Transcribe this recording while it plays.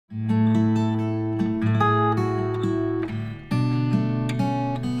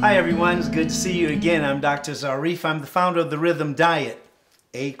Hi everyone, it's good to see you again. I'm Dr. Zarif. I'm the founder of the Rhythm Diet.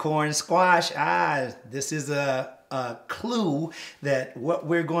 Acorn squash, this is a clue that what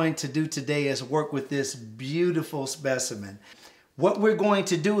we're going to do today is work with this beautiful specimen. What we're going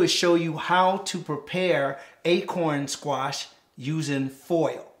to do is show you how to prepare acorn squash using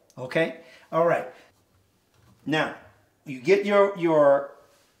foil, okay? All right, now you get your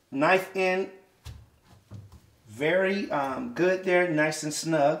knife in very good there, nice and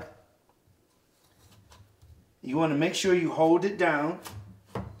snug. You want to make sure you hold it down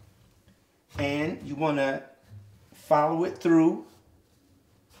and you want to follow it through.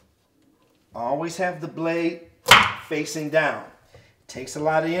 Always have the blade facing down. It takes a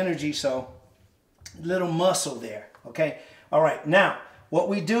lot of energy, so little muscle there, okay? All right, now what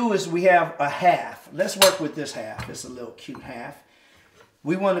we do is we have a half. Let's work with this half. It's a little cute half.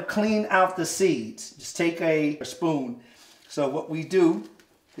 We want to clean out the seeds. Just take a spoon. So what we do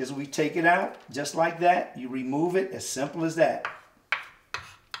is we take it out just like that. You remove it, as simple as that.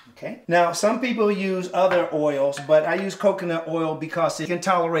 Okay. Now some people use other oils, but I use coconut oil because it can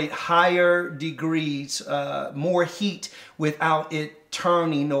tolerate higher degrees, more heat without it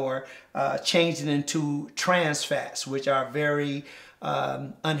turning or changing into trans fats, which are very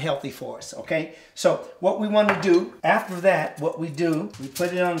unhealthy for us, okay? So what we want to do, after that, what we do, we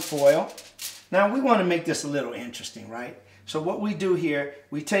put it on foil. Now we want to make this a little interesting, right? So what we do here,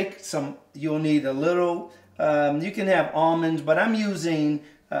 we take some, you'll need a little, you can have almonds, but I'm using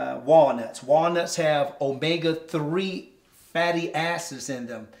walnuts. Walnuts have omega-3 fatty acids in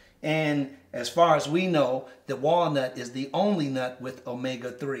them. And as far as we know, the walnut is the only nut with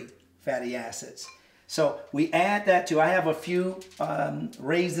omega-3 fatty acids. So we add that to, I have a few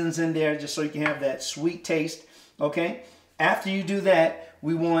raisins in there just so you can have that sweet taste, okay? After you do that,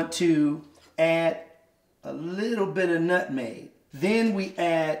 we want to add a little bit of nutmeg. Then we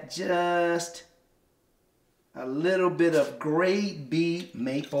add just a little bit of grade B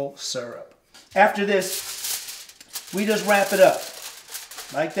maple syrup. After this, we just wrap it up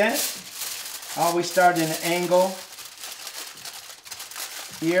like that. I always start in an angle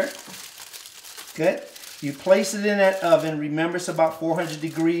here. Good. You place it in that oven. Remember, it's about 400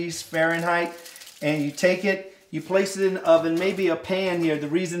 degrees Fahrenheit. And you take it, you place it in the oven, maybe a pan here. The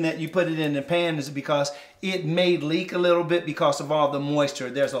reason that you put it in the pan is because it may leak a little bit because of all the moisture.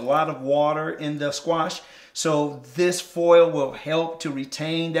 There's a lot of water in the squash. So this foil will help to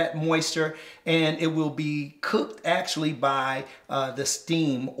retain that moisture, and it will be cooked actually by the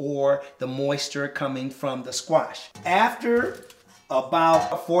steam or the moisture coming from the squash. After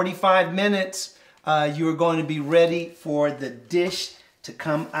about 45 minutes, you're going to be ready for the dish to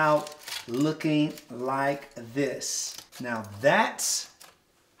come out looking like this. Now that's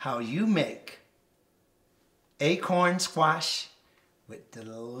how you make acorn squash with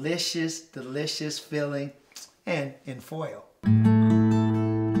delicious, delicious filling and in foil.